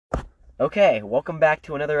Okay, welcome back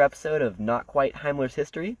to another episode of Not Quite Heimler's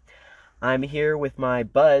History. I'm here with my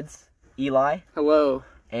buds, Eli. Hello.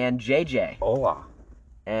 And JJ. Hola.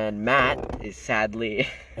 And Matt is sadly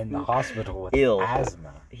in the hospital with ill.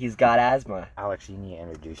 asthma. He's got asthma. Alex, you need to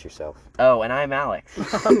introduce yourself. Oh, and I'm Alex.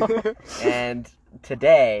 And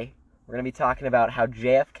today, we're going to be talking about how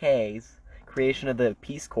JFK's creation of the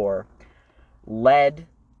Peace Corps led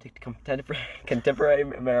to contemporary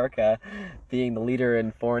America being the leader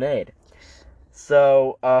in foreign aid.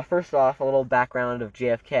 So, first off, a little background of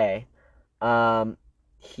JFK.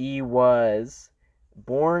 He was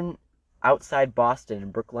born outside Boston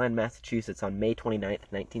in Brookline, Massachusetts on May 29th,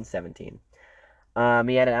 1917.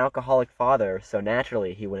 He had an alcoholic father, so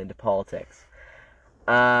naturally he went into politics.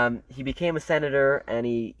 He became a senator, and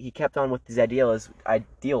he kept on with these ideals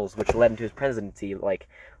which led into his presidency, like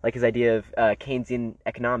his idea of Keynesian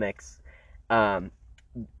economics.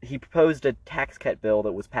 He proposed a tax cut bill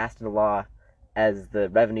that was passed into law as the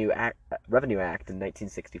Revenue Act in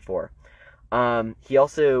 1964. He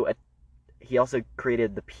also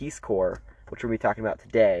created the Peace Corps, which we'll be talking about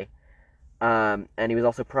today. And he was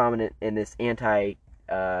also prominent in this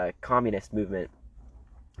anti-communist movement.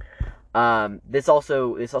 This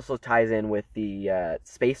also ties in with the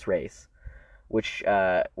space race, which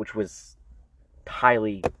was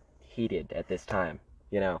highly heated at this time,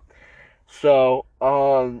 So,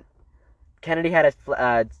 Kennedy had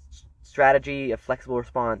a strategy, a flexible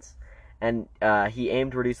response, and he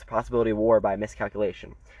aimed to reduce the possibility of war by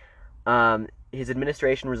miscalculation. His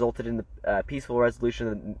administration resulted in the peaceful resolution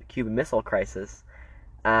of the Cuban Missile Crisis,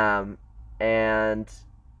 and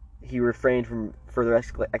he refrained from further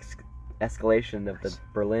escalation of the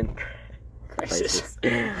Berlin crisis.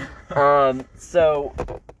 So,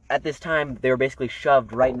 at this time, they were basically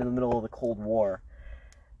shoved right into the middle of the Cold War,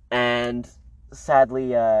 and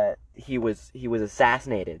sadly, he was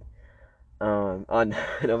assassinated on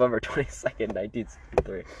November 22nd,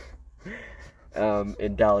 1963.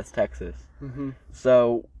 In Dallas, Texas. Mm-hmm.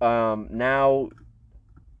 So, now,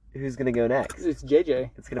 who's going to go next? It's JJ.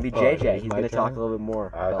 It's going to be JJ. He's going to turn? talk a little bit more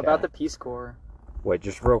About the Peace Corps. Wait,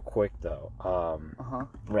 just real quick though.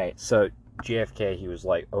 Right. So JFK, he was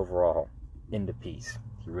like overall into peace.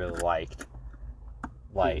 He really liked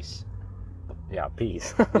peace. Yeah,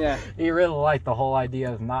 peace. Yeah. He really liked the whole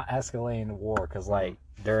idea of not escalating the war, because like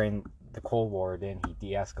during the Cold War, then he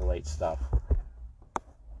de-escalates stuff.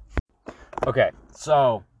 Okay,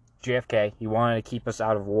 so JFK, he wanted to keep us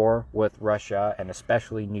out of war with Russia, and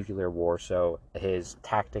especially nuclear war, so his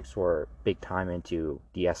tactics were big time into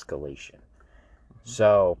de-escalation.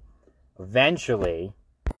 So, eventually,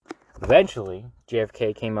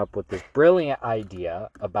 JFK came up with this brilliant idea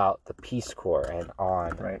about the Peace Corps, and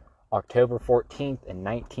on October 14th in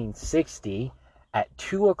 1960, at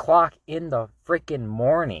 2 o'clock in the freaking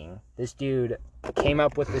morning, this dude came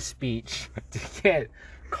up with this speech to get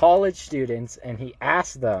college students, and he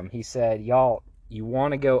asked them, he said, y'all, you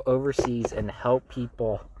want to go overseas and help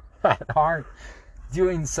people that aren't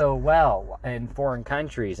doing so well in foreign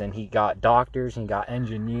countries? And he got doctors, and he got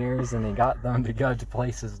engineers, and he got them to go to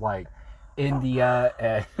places like India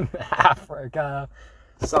and Africa,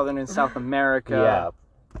 Southern and South America. Yeah.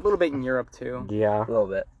 A little bit in Europe too. Yeah. A little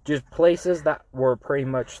bit. Just places that were pretty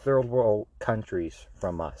much third world countries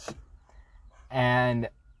from us. And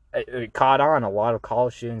it caught on. A lot of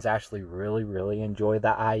college students actually really, really enjoyed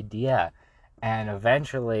that idea. And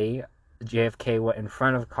eventually, JFK went in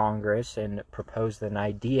front of Congress and proposed an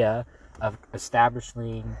idea of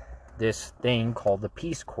establishing this thing called the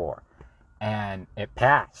Peace Corps. And it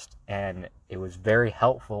passed. And it was very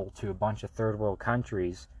helpful to a bunch of third world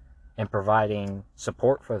countries in providing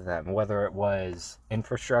support for them, whether it was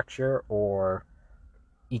infrastructure or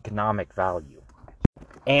economic value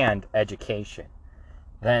and education.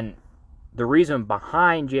 Then the reason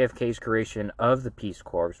behind JFK's creation of the Peace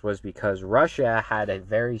Corps was because Russia had a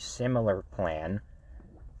very similar plan.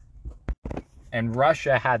 And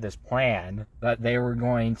Russia had this plan that they were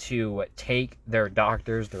going to take their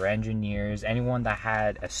doctors, their engineers, anyone that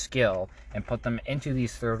had a skill, and put them into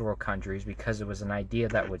these third world countries, because it was an idea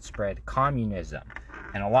that would spread communism,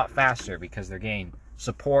 and a lot faster, because they're getting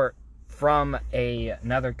support from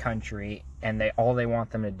another country, and all they want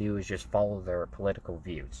them to do is just follow their political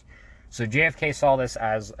views. So JFK saw this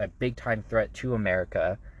as a big time threat to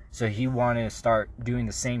America. So he wanted to start doing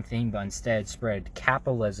the same thing, but instead spread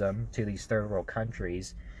capitalism to these third world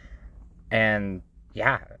countries. And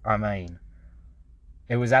yeah, I mean,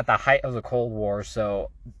 it was at the height of the Cold War,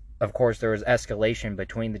 so of course there was escalation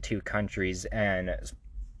between the two countries, and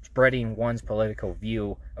spreading one's political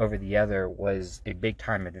view over the other was a big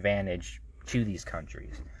time advantage to these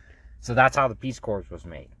countries. So that's how the Peace Corps was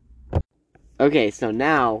made. Okay, so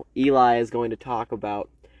now Eli is going to talk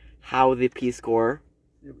about how the Peace Corps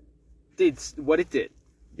Did what it did.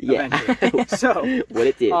 Yeah. Eventually. So, what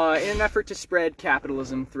it did. in an effort to spread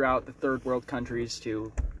capitalism throughout the third world countries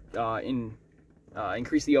to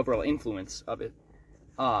increase the overall influence of it,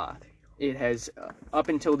 it has, up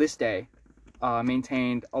until this day,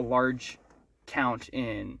 maintained a large count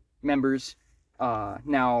in members,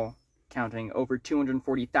 now counting over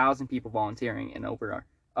 240,000 people volunteering in over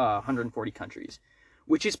 140 countries,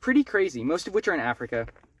 which is pretty crazy, most of which are in Africa.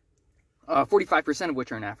 45% of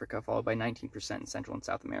which are in Africa, followed by 19% in Central and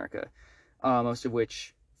South America, most of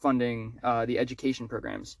which funding the education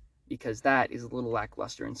programs, because that is a little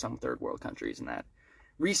lackluster in some third world countries, and that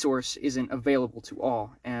resource isn't available to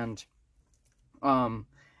all. And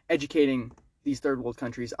educating these third world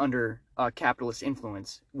countries under capitalist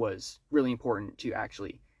influence was really important to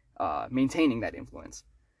actually maintaining that influence.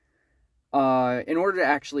 In order to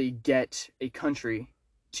actually get a country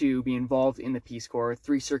to be involved in the Peace Corps,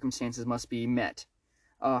 3 circumstances must be met.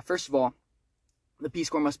 First of all, the Peace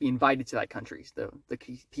Corps must be invited to that country. The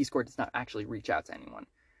Peace Corps does not actually reach out to anyone.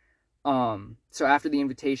 So after the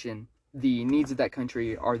invitation, the needs of that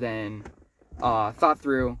country are then thought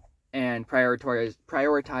through and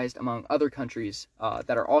prioritized among other countries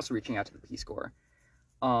that are also reaching out to the Peace Corps.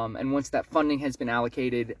 And once that funding has been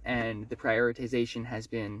allocated and the prioritization has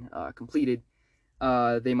been completed,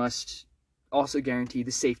 they must also guarantee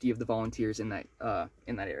the safety of the volunteers in that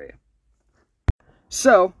area.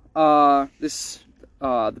 So, the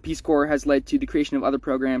Peace Corps has led to the creation of other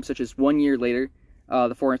programs, such as 1 year later,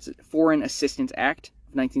 the Foreign Assistance Act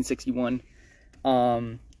of 1961,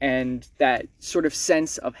 and that sort of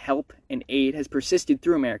sense of help and aid has persisted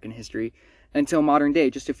through American history until modern day.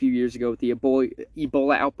 Just a few years ago, with the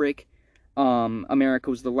Ebola outbreak, America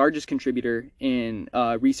was the largest contributor in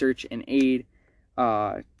research and aid,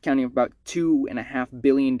 counting about $2.5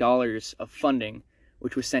 billion of funding,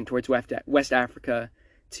 which was sent towards West Africa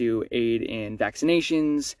to aid in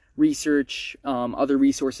vaccinations, research, other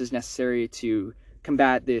resources necessary to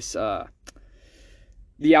combat this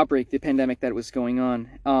the outbreak, the pandemic that was going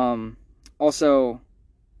on. Also,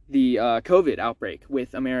 the COVID outbreak,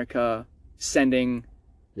 with America sending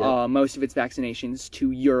most of its vaccinations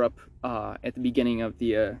to Europe at the beginning of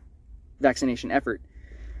the vaccination effort.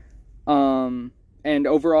 And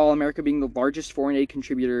overall, America being the largest foreign aid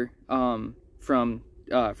contributor,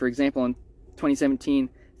 for example, in 2017,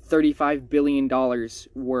 $35 billion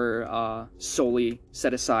were solely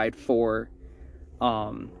set aside for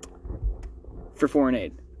foreign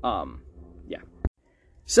aid.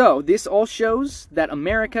 So this all shows that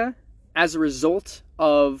America, as a result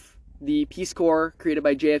of the Peace Corps created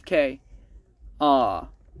by JFK,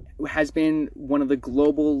 has been one of the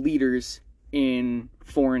global leaders in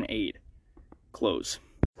foreign aid. Close.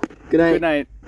 Good night. Good night.